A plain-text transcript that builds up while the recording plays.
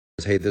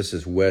Hey, this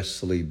is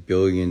Wesley, $1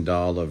 billion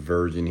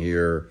virgin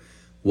here.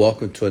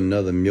 Welcome to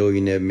another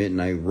Millionaire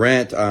Midnight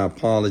rant. I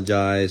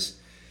apologize.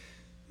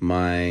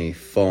 My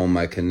phone,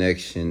 my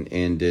connection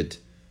ended.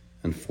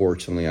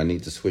 Unfortunately, I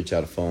need to switch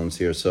out of phones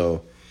here.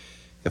 So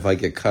if I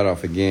get cut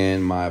off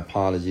again, my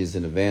apologies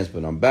in advance.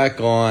 But I'm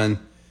back on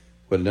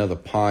with another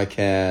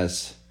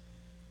podcast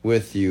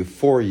with you,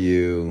 for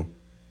you,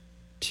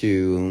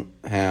 to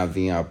have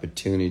the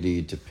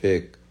opportunity to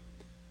pick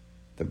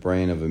the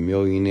brain of a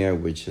millionaire,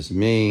 which is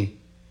me.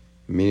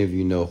 Many of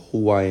you know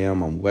who I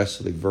am. I'm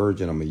Wesley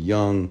Virgin. I'm a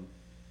young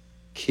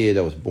kid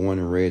that was born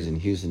and raised in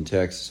Houston,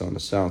 Texas on the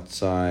south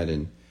side,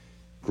 and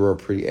grew up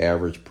pretty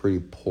average,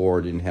 pretty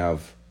poor, didn't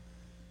have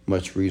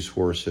much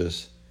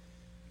resources.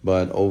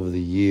 But over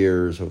the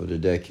years, over the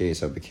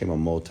decades, I became a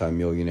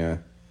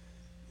multimillionaire.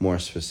 More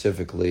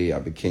specifically, I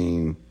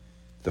became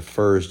the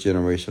first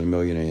generation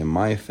millionaire in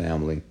my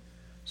family.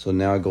 So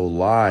now I go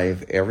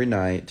live every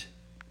night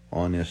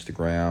on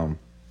Instagram.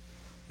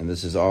 And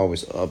this is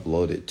always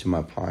uploaded to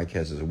my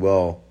podcast as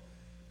well,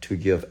 to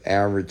give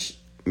average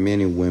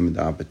men and women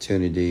the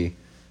opportunity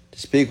to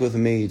speak with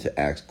me, to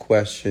ask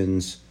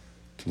questions,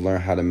 to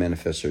learn how to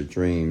manifest their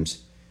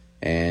dreams,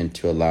 and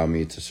to allow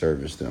me to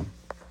service them.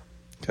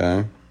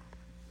 Okay?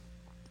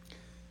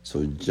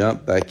 So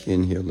jump back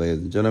in here, ladies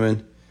and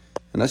gentlemen.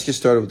 And let's get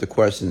started with the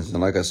questions.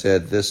 And like I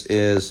said, this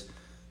is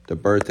the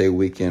birthday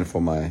weekend for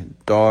my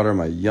daughter,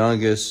 my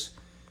youngest.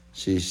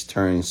 She's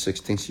turning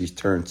 16. She's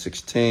turned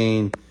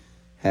 16.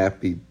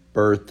 Happy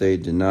birthday,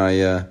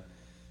 Denaya.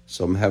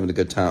 So I'm having a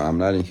good time. I'm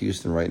not in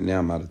Houston right now.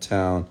 I'm out of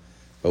town.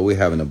 But we're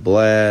having a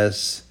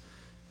blast.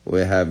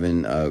 We're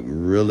having a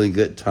really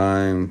good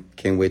time.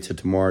 Can't wait till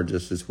tomorrow,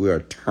 just as we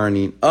are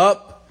turning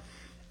up,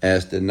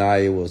 as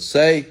Denaya will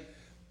say.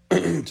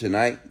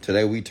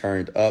 Today we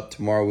turned up.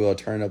 Tomorrow we'll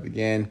turn up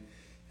again.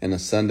 And on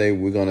Sunday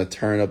we're going to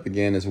turn up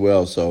again as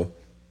well. So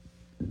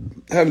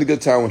having a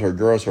good time with her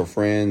girls, her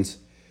friends.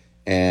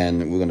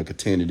 And we're going to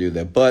continue to do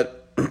that.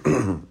 But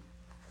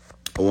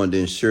I wanted to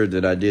ensure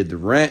that I did the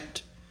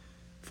rant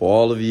for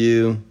all of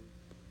you,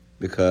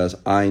 because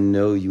I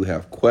know you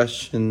have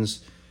questions.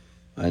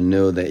 I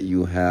know that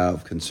you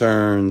have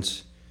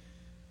concerns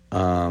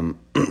about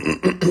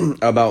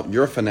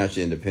your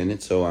financial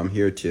independence. So I'm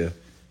here to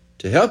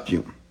help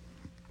you.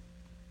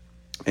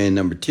 And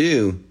number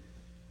two,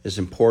 it's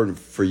important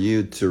for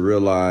you to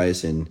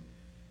realize and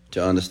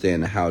to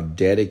understand how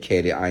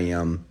dedicated I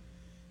am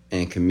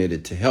and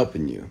committed to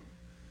helping you.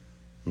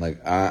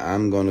 Like,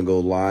 I'm going to go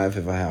live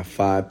if I have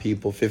 5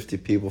 people, 50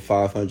 people,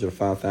 500 or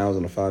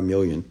 5,000 or 5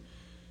 million.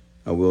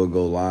 I will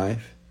go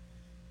live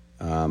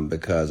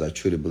because I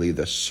truly believe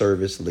that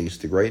service leads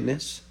to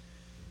greatness.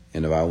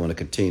 And if I want to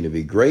continue to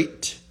be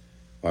great,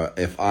 or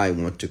if I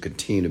want to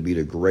continue to be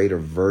the greater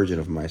version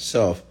of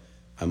myself,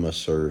 I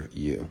must serve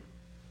you.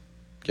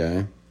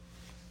 Okay?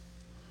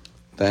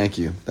 Thank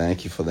you.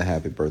 Thank you for the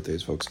happy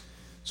birthdays, folks.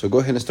 So go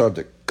ahead and start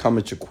to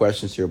comment your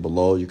questions here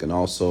below. You can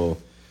also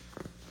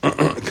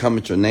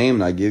comment your name,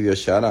 and I give you a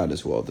shout out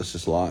as well. This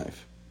is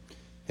live.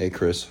 Hey,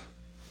 Chris.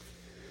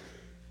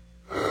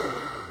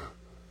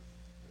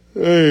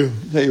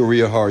 Hey,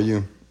 Rhea, how are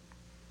you?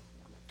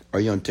 Are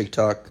you on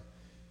TikTok?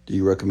 Do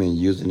you recommend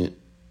using it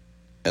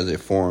as a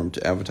forum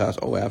to advertise?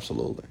 Oh,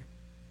 absolutely.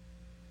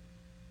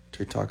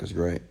 TikTok is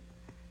great.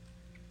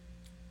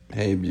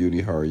 Hey,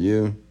 Beauty, how are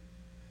you?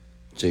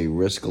 Jay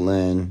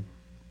Riskalin.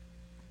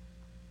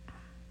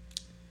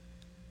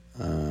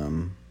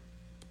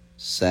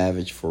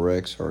 Savage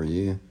Forex, how are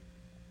you?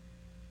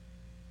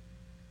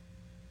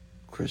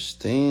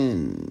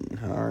 Christine,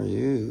 how are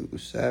you?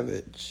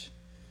 Savage.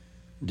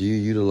 Do you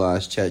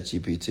utilize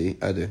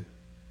ChatGPT? I do.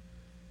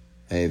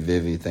 Hey,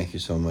 Vivi, thank you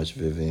so much,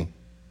 Vivi.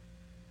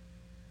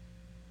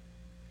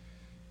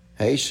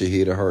 Hey,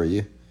 Shahida, how are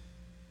you?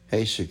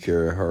 Hey,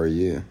 Shakira, how are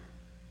you?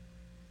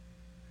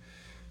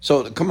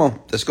 So, come on,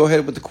 let's go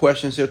ahead with the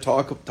questions here.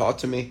 Talk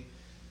to me.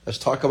 Let's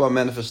talk about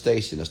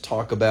manifestation. Let's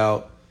talk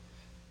about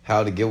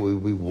how to get what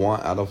we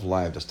want out of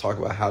life. Let's talk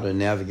about how to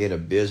navigate a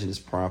business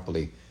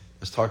properly.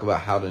 Let's talk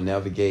about how to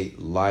navigate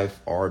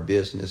life or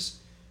business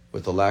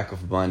with the lack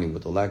of money,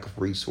 with the lack of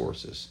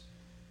resources.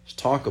 Let's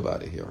talk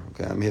about it here,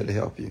 okay? I'm here to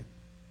help you.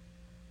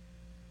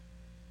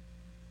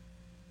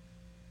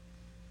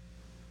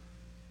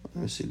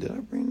 Let me see, did I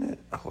bring that?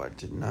 Oh, I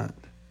did not.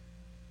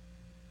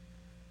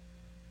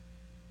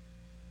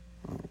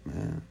 Oh,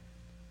 man.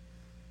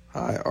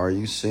 Hi, are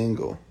you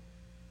single?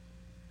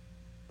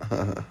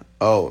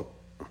 Oh,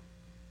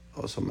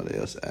 somebody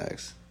else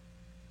asked.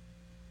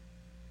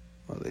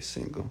 Are they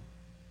single?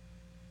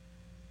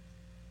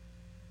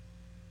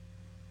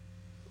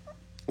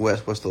 Wes,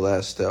 what's the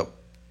last step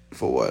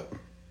for what?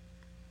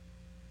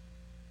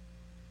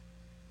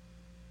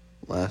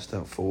 Last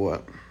step for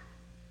what?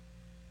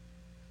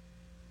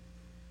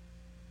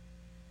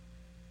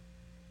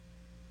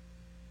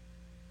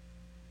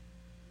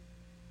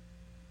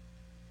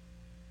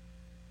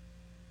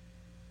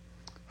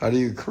 How do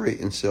you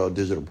create and sell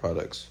digital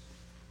products?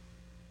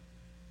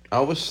 I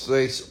would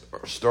say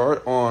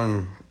start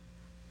on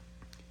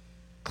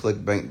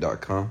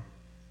clickbank.com.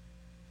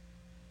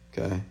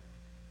 Okay.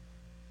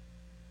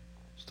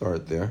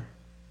 Start there.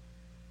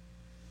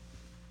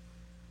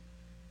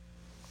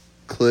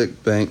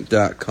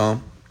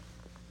 Clickbank.com.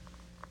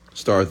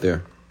 Start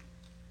there.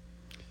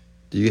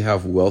 Do you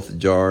have wealth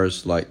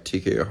jars like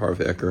TK or Harv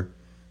Eker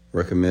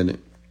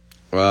recommended?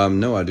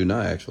 No, I do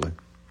not actually.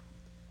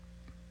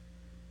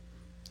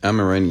 I'm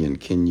Iranian.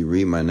 Can you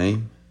read my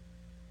name?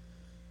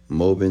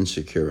 Mobin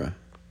Shakira.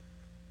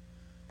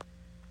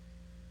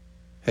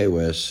 Hey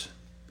Wes,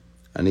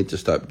 I need to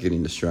stop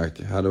getting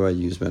distracted. How do I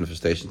use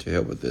manifestation to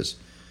help with this?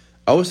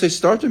 I would say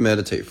start to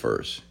meditate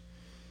first.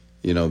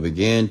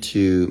 Begin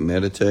to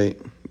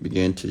meditate.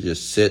 Begin to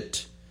just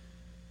sit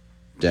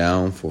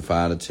down for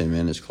 5 to 10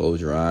 minutes. Close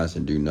your eyes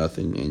and do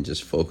nothing and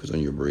just focus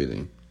on your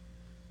breathing.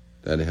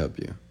 That'll help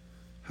you.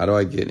 How do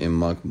I get in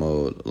monk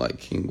mode like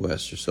King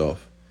West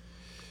yourself?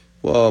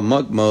 Well,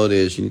 monk mode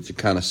is you need to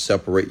kind of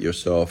separate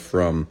yourself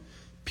from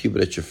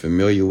people that you're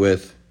familiar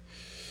with.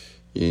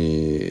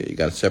 You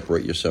got to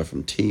separate yourself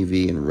from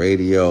TV and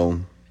radio.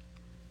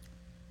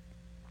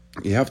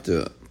 You have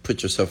to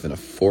put yourself in a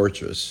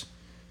fortress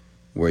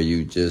where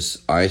you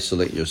just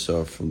isolate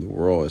yourself from the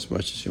world as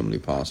much as humanly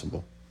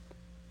possible.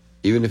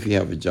 Even if you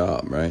have a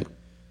job, right?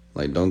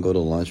 Like, don't go to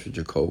lunch with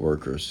your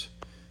coworkers.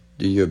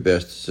 Do your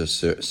best to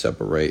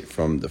separate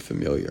from the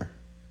familiar.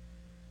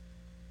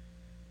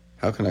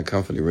 How can I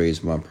comfortably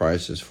raise my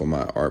prices for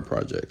my art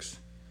projects?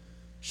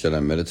 Should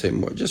I meditate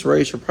more? Just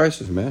raise your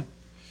prices, man.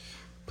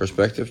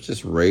 Perspective,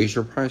 just raise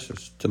your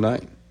prices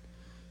tonight.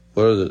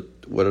 What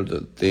are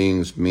the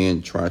things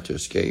men try to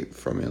escape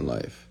from in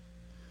life?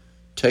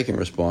 Taking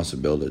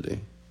responsibility.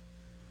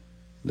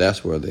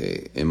 That's where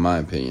they, in my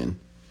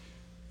opinion,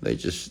 they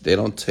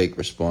don't take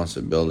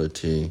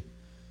responsibility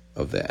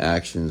of their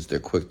actions. They're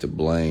quick to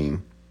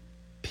blame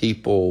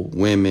people,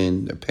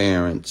 women, their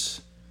parents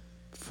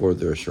for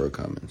their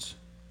shortcomings.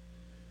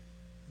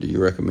 Do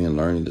you recommend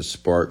learning the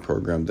Spark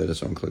program that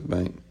is on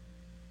ClickBank?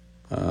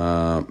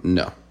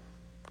 No.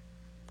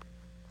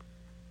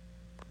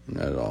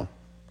 Not at all.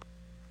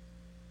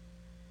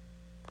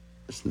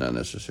 It's not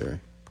necessary.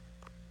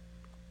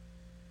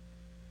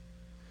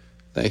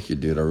 Thank you,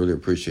 dude. I really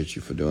appreciate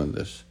you for doing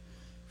this.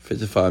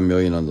 55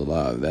 million on the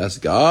live. Let's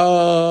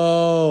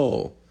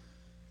go.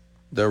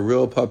 The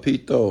real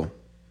papito.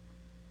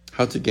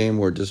 How to gain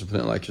more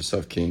discipline like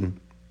yourself, King.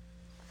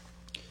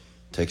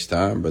 Takes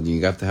time, brother.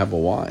 You got to have a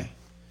why.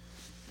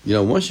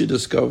 Once you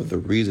discover the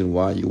reason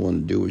why you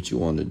want to do what you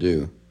want to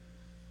do,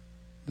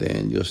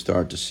 then you'll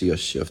start to see a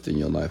shift in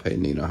your life. Hey,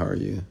 Nina, how are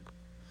you?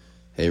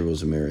 Hey,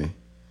 Rosemary.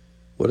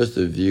 What is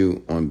the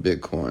view on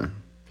Bitcoin?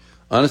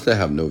 Honestly, I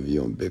have no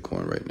view on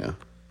Bitcoin right now.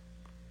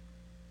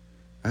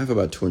 I have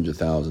about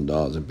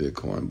 $200,000 in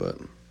Bitcoin, but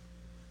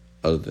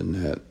other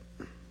than that,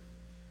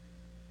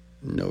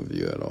 no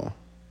view at all.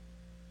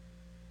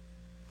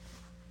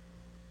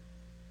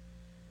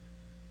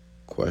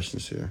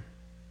 Questions here?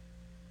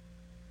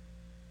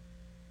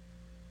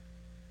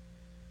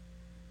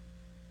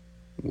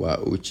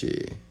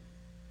 Wauchi.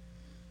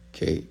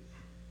 Kate.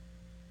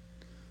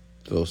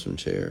 Throw some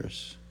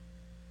chairs.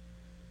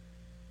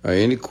 All right,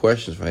 any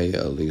questions for Hey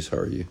Elise? How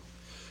are you?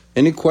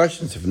 Any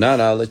questions? If not,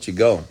 I'll let you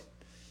go.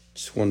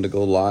 Just wanted to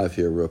go live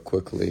here real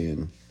quickly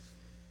and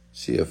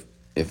see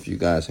if you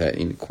guys had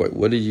any questions.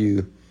 What do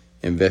you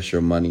invest your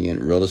money in?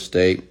 Real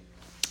estate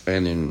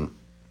and in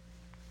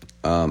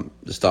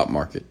the stock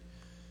market.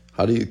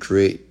 How do you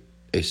create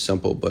a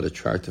simple but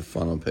attractive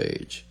funnel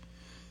page?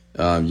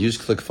 Use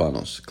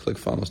ClickFunnels,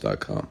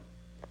 clickfunnels.com.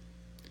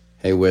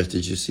 Hey, Wes,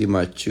 did you see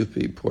my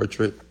Chupi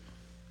portrait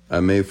I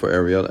made for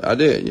Ariella? I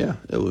did, yeah.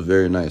 It was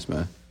very nice,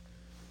 man.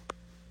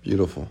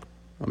 Beautiful.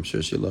 I'm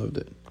sure she loved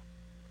it.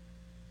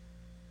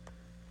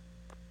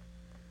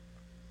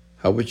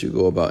 How would you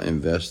go about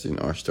investing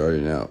or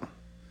starting out?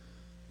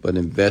 But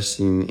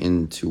investing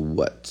into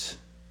what?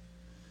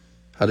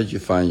 How did you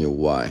find your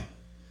why?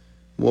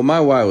 Well, my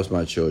why was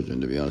my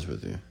children, to be honest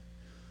with you.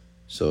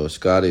 So,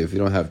 Scotty, if you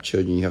don't have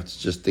children, you have to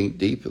just think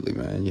deeply,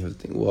 man. You have to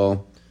think,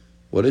 well,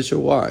 what is your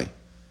why?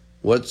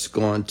 What's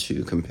going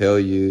to compel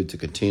you to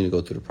continue to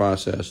go through the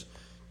process,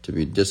 to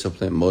be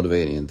disciplined,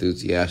 motivated, and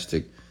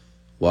enthusiastic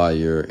while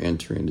you're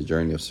entering the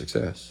journey of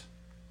success?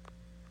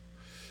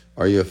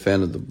 Are you a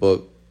fan of the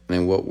book?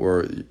 And what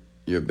were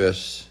your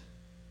best?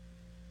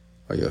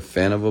 Are you a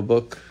fan of a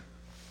book?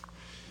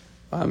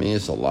 I mean,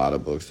 it's a lot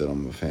of books that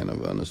I'm a fan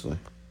of, honestly.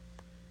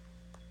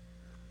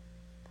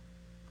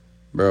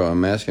 Bro,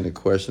 I'm asking a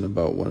question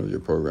about one of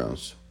your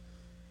programs.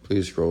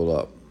 Please scroll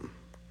up.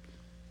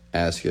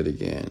 Ask it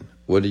again.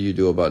 What do you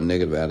do about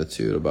negative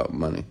attitude about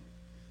money?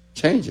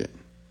 Change it.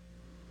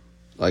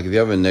 Like if you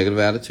have a negative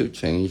attitude,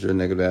 change your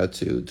negative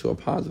attitude to a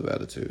positive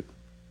attitude.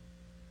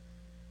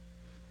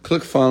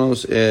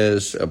 ClickFunnels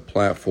is a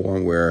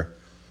platform where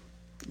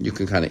you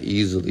can kind of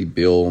easily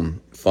build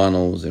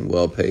funnels and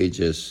web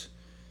pages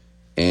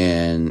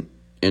and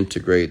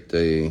integrate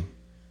the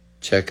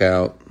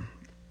checkout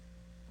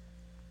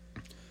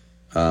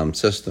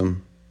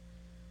system.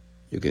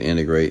 You can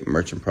integrate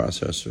merchant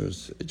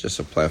processors. It's just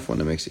a platform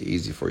that makes it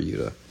easy for you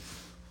to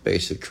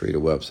basically create a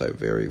website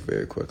very,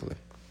 very quickly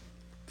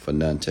for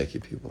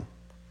non-techie people.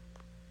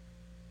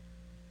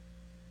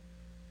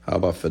 How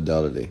about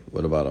Fidelity?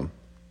 What about them?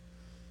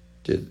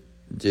 Did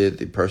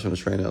the personal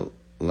trainer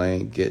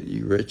lane get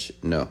you rich?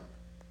 No.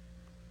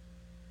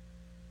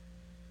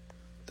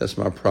 That's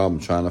my problem,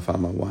 trying to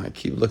find my why.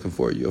 Keep looking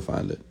for it, you'll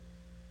find it.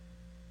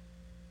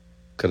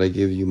 Could I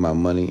give you my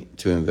money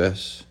to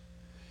invest?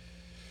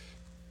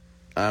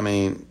 I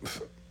mean,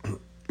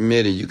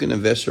 Mitty, you can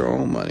invest your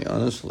own money,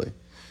 honestly.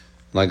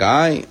 Like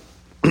I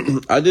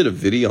did a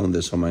video on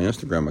this on my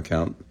Instagram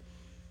account,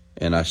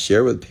 and I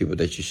share with people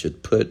that you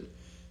should put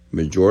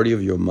majority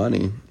of your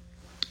money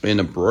in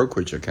a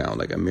brokerage account,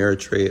 like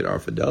Ameritrade or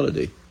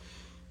Fidelity.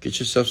 Get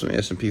yourself some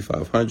S&P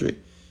 500.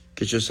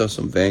 Get yourself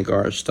some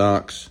Vanguard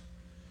stocks.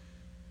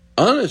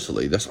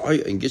 Honestly, that's all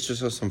and get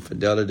yourself some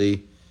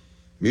Fidelity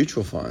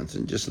mutual funds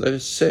and just let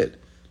it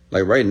sit.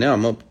 Like right now,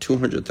 I'm up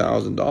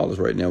 $200,000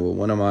 right now with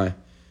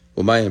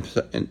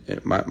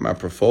my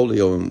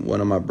portfolio in one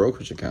of my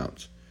brokerage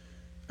accounts.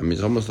 I mean,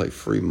 it's almost like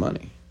free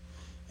money.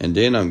 And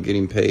then I'm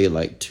getting paid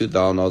like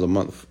 $2,000 a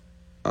month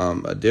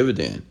a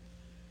dividend.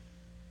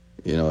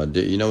 You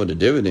know what a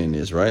dividend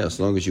is, right? As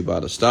long as you buy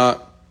the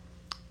stock,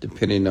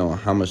 depending on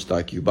how much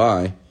stock you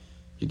buy,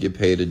 you get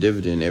paid a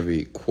dividend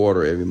every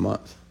quarter, every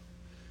month.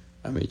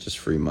 I mean, just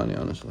free money,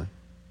 honestly.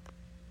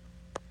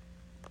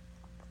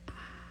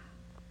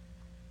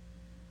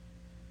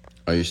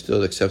 Are you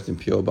still accepting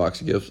P.O.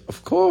 Box gifts?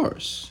 Of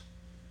course.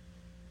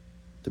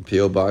 The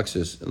P.O. Box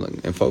is,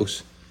 and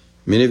folks,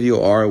 many of you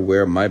are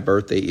aware my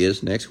birthday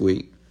is next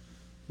week,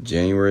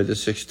 January the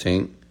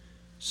 16th.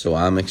 So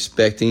I'm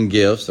expecting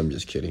gifts. I'm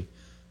just kidding.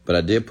 But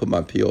I did put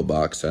my P.O.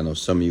 Box. I know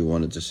some of you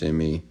wanted to send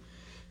me,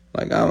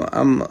 like,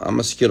 I'm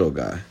a Skittle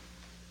guy.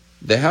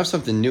 They have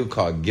something new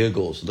called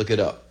Giggles. Look it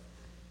up.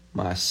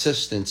 My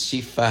assistant,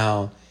 she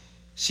saw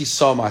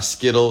my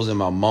Skittles and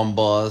my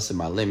Mumbas and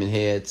my Lemon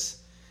Heads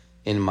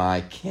in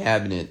my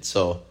cabinet.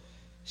 So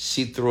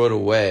she threw it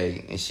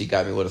away and she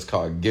got me what is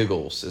called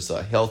Giggles. It's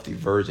a healthy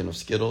version of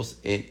Skittles.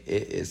 It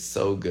is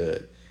so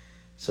good.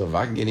 So if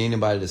I can get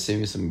anybody to send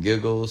me some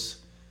Giggles,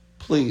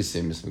 please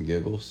send me some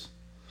Giggles.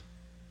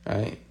 All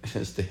right?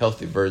 It's the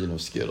healthy version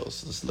of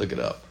Skittles. Let's look it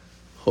up.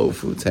 Whole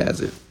Foods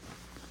has it.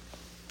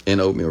 And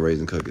oatmeal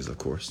raisin cookies, of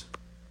course.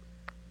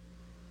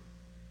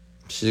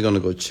 She's going to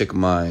go check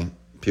my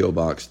P.O.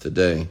 Box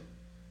today.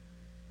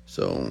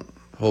 So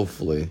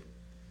hopefully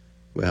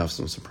we'll have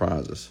some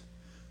surprises.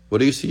 What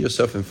do you see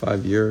yourself in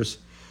 5 years?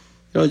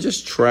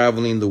 Just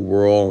traveling the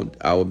world.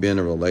 I will be in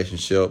a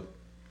relationship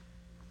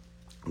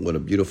with a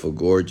beautiful,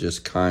 gorgeous,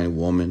 kind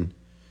woman.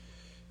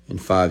 In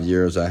 5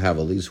 years, I have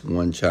at least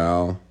one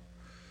child,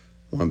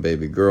 one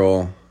baby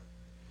girl.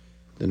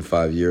 Then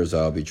 5 years,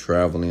 I'll be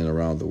traveling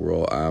around the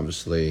world,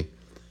 obviously,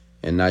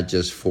 and not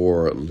just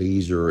for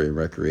leisure and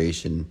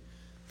recreation,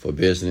 for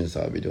business.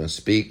 I'll be doing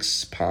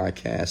speaks,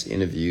 podcasts,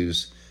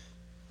 interviews,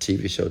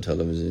 TV show,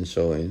 television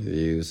show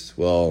interviews as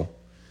well.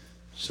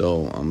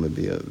 So I'm going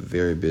to be a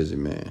very busy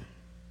man.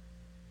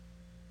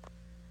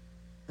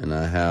 And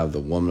I have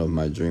the woman of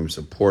my dreams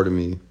supporting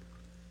me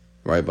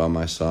right by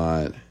my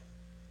side,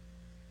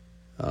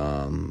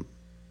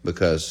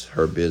 because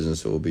her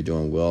business will be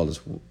doing well.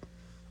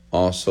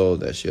 Also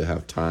that she'll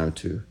have time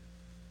to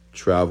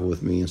travel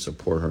with me and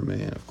support her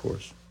man, of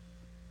course.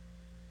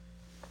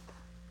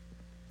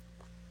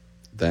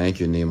 Thank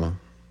you, Nima.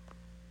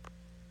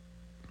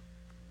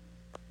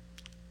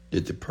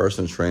 Did the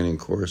personal training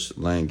course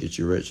lane get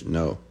you rich?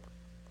 No.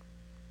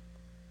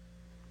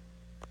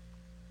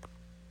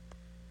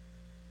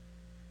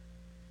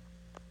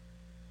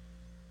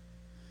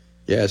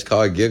 Yeah, it's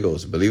called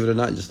Giggles. Believe it or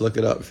not, just look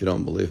it up if you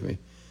don't believe me.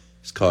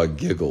 It's called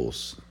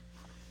Giggles.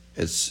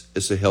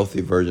 It's a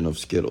healthy version of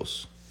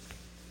Skittles.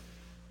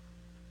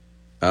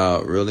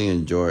 I really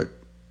enjoyed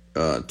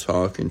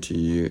talking to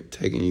you,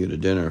 taking you to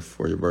dinner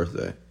for your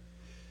birthday.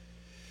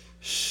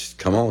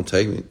 Come on,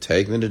 take me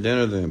to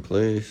dinner then,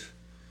 please.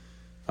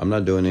 I'm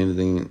not doing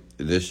anything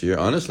this year.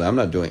 Honestly, I'm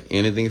not doing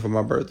anything for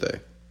my birthday.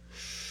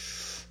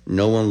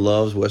 No one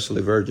loves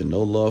Wesley Virgin.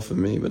 No love for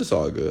me, but it's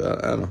all good.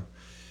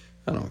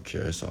 I don't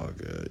care. It's all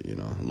good,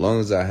 As long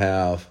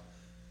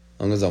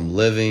as I'm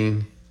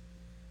living,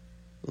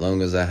 as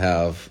long as I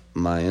have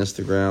my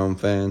Instagram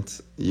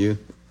fans, you,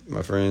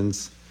 my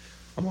friends,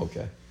 I'm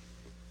okay.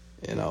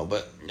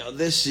 But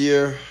this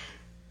year,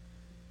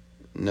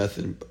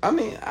 nothing. I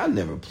mean, I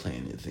never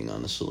planned anything,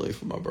 honestly,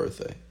 for my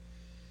birthday.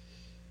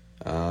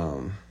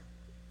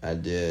 I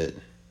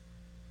did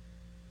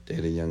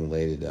date a young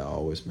lady that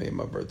always made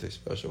my birthday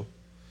special.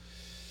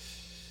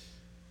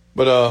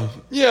 But,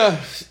 yeah,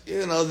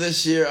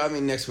 this year,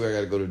 next week I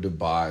got to go to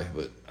Dubai,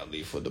 but I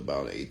leave for Dubai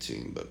on the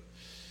 18th. But,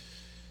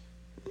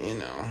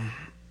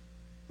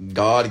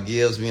 God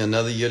gives me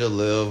another year to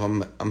live.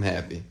 I'm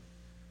happy.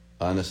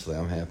 Honestly,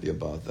 I'm happy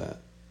about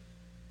that.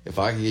 If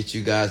I can get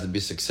you guys to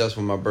be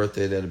successful on my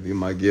birthday, that'll be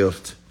my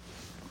gift.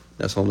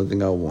 That's the only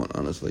thing I want,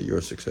 honestly,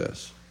 your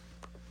success.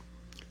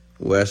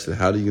 Wesley,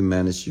 how do you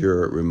manage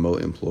your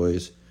remote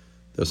employees?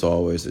 There's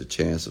always a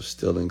chance of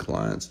stealing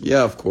clients.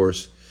 Yeah, of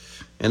course.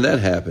 And that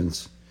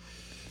happens.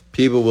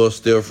 People will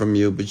steal from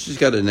you, but you just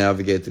got to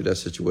navigate through that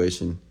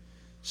situation.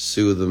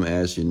 Soothe them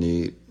as you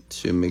need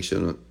to make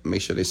sure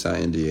they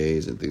sign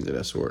NDAs and things of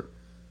that sort.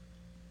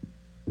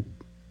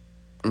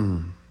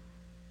 Okay,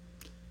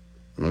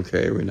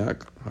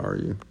 Renak, how are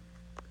you?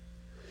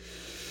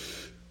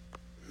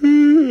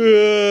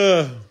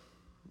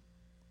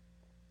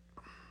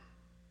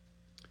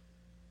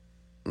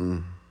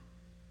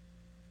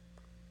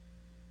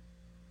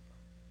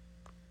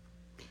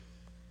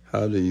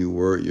 How do you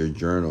word your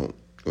journal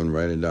when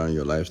writing down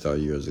your lifestyle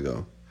years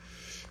ago?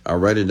 I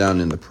write it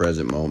down in the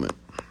present moment.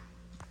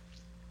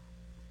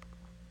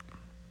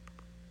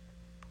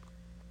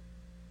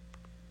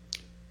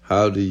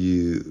 How do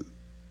you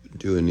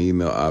do an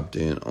email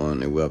opt-in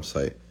on a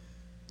website?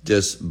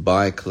 Just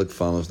buy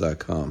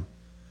clickfunnels.com.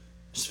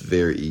 It's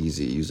very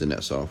easy using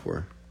that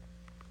software.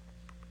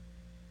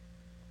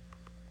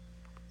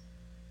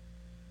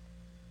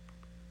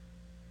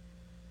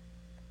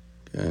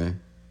 Okay.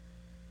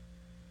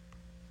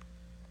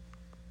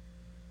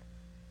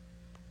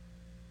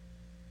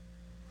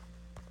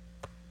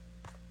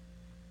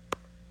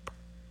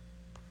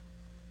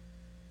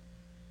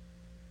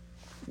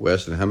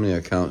 Weston, how many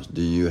accounts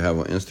do you have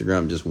on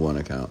Instagram? Just one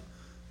account.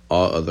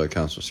 All other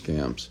accounts are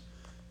scams.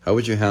 How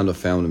would you handle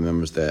family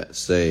members that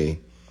say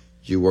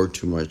you work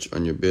too much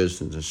on your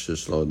business and should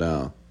slow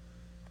down?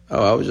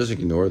 Oh, I would just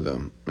ignore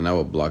them, and I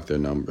would block their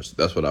numbers.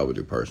 That's what I would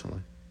do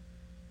personally.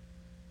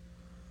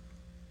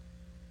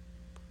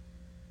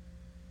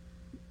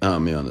 I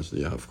mean,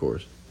 honestly, yeah, of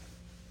course.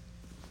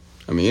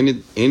 I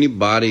mean,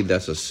 anybody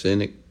that's a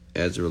cynic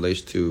as it relates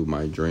to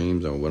my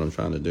dreams or what I'm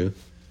trying to do,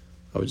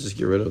 I would just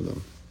get rid of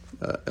them.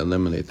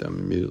 Eliminate them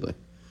immediately.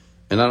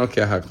 And I don't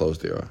care how close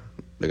they are.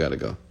 They got to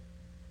go.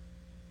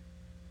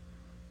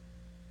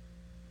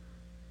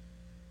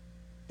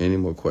 Any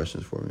more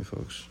questions for me,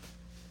 folks?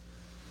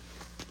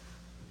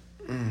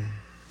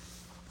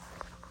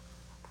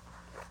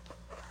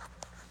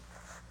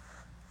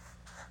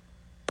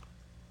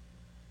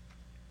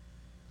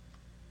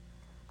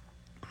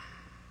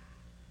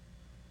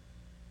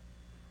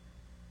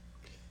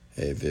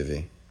 Hey,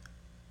 Vivi.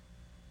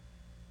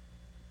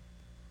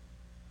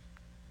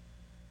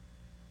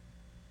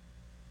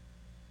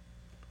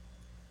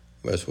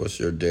 Wes, what's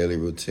your daily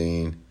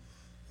routine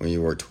when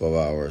you work 12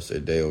 hours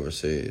a day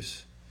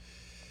overseas?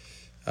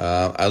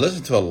 I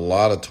listen to a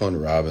lot of Tony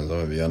Robbins, I'm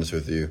going to be honest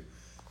with you.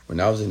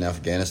 When I was in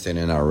Afghanistan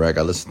and Iraq,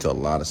 I listened to a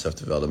lot of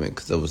self-development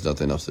because there was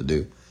nothing else to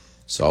do.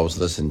 So I was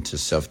listening to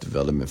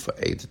self-development for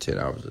 8 to 10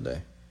 hours a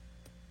day,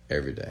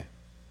 every day.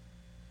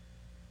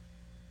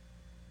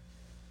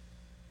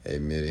 Hey,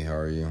 Mitty, how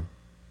are you?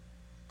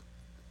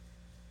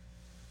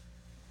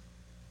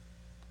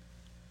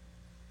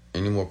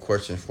 Any more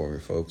questions for me,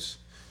 folks?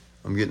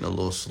 I'm getting a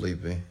little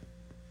sleepy.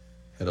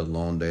 Had a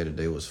long day.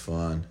 Today was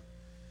fun.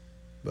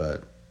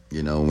 But,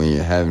 you know, when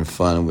you're having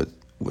fun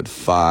with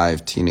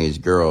 5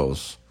 teenage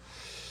girls,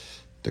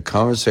 the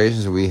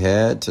conversations we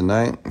had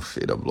tonight,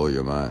 it'll blow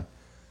your mind.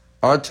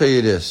 I'll tell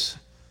you this.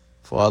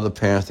 For all the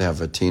parents that have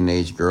a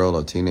teenage girl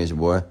or teenage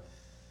boy,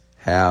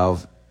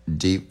 have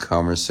deep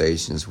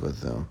conversations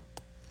with them.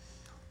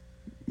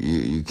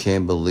 You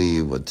can't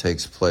believe what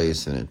takes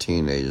place in a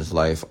teenager's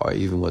life or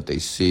even what they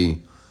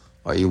see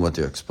or even what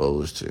they're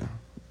exposed to.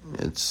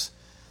 It's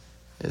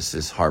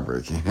just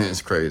heartbreaking.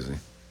 It's crazy.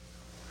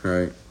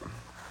 Right?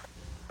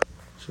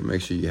 So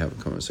make sure you have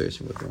a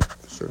conversation with them.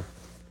 For sure.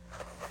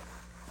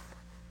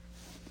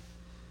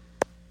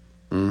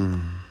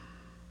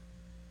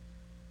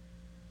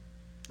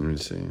 Let me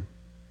see.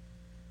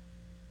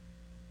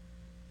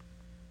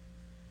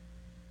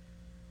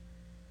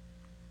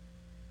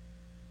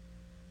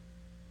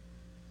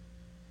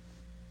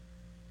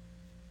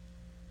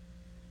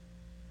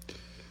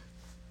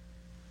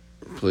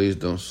 Please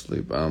don't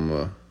sleep. I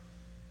would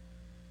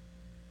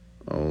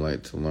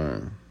like to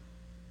learn.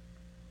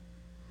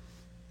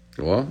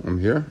 Well, I'm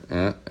here.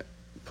 And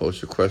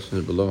post your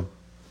questions below.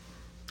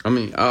 I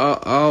mean,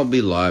 I'll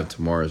be live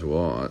tomorrow as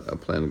well. I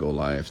plan to go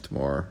live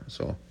tomorrow.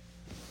 So.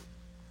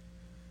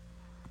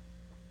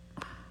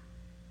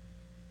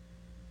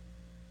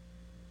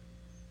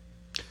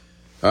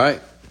 All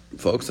right,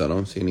 folks. I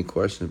don't see any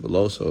questions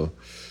below. So,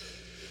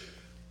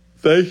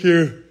 thank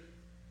you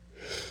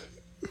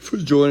for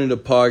joining the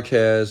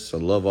podcast. I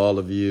love all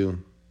of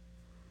you.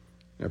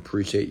 I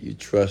appreciate you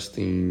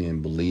trusting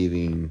and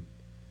believing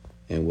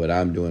in what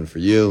I'm doing for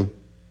you.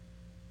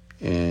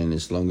 And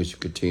as long as you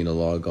continue to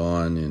log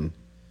on and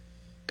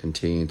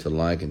continue to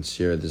like and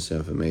share this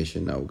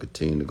information, I will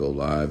continue to go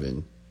live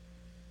and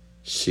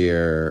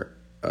share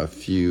a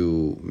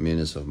few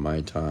minutes of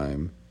my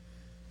time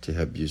to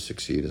help you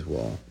succeed as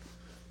well.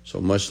 So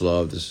much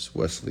love. This is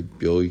Wesley, $1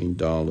 Billion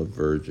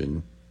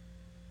Virgin,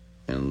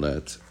 and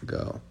let's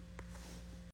go.